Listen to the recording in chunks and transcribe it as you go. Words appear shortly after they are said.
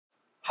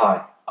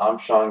Hi, I'm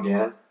Sean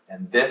Gannon,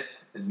 and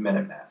this is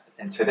Minute Math.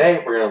 And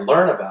today we're going to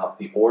learn about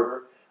the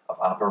order of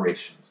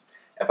operations.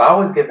 If I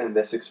was given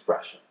this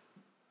expression,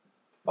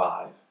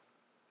 5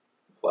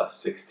 plus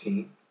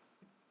 16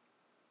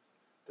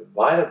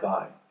 divided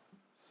by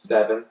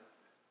 7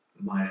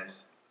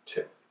 minus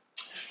 2.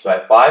 So I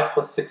have 5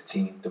 plus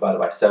 16 divided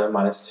by 7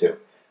 minus 2.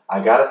 I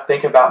got to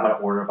think about my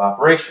order of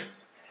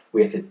operations.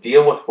 We have to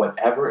deal with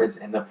whatever is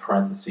in the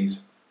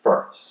parentheses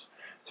first.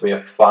 So we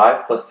have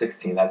 5 plus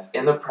 16, that's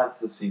in the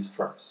parentheses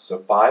first. So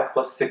 5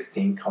 plus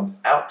 16 comes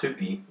out to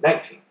be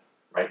 19,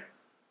 right?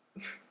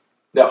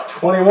 No,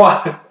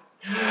 21.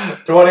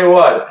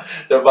 21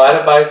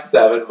 divided by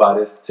 7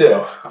 minus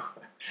 2.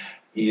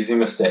 Easy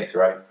mistakes,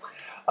 right?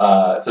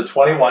 So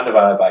 21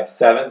 divided by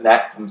 7,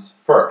 that comes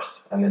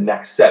first in the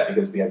next set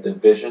because we have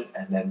division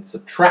and then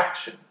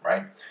subtraction,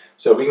 right?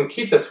 So we can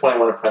keep this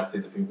 21 in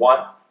parentheses if we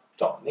want,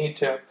 don't need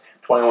to.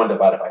 21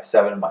 divided by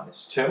 7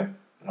 minus 2,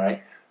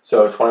 right?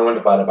 So 21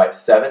 divided by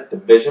 7,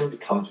 division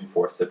becomes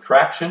before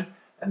subtraction,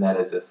 and that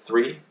is a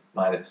 3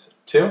 minus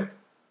 2.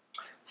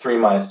 3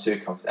 minus 2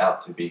 comes out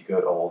to be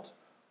good old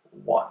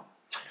 1.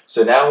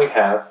 So now we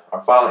have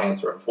our final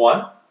answer of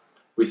 1.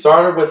 We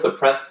started with the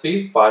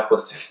parentheses, 5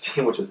 plus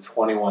 16, which is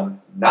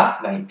 21,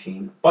 not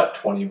 19, but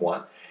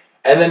 21.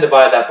 And then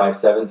divide that by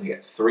 7 to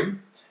get 3.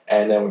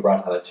 And then we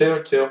brought down the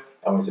 2,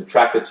 and we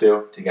subtract the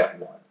 2 to get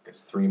 1,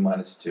 because 3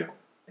 minus 2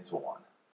 is 1.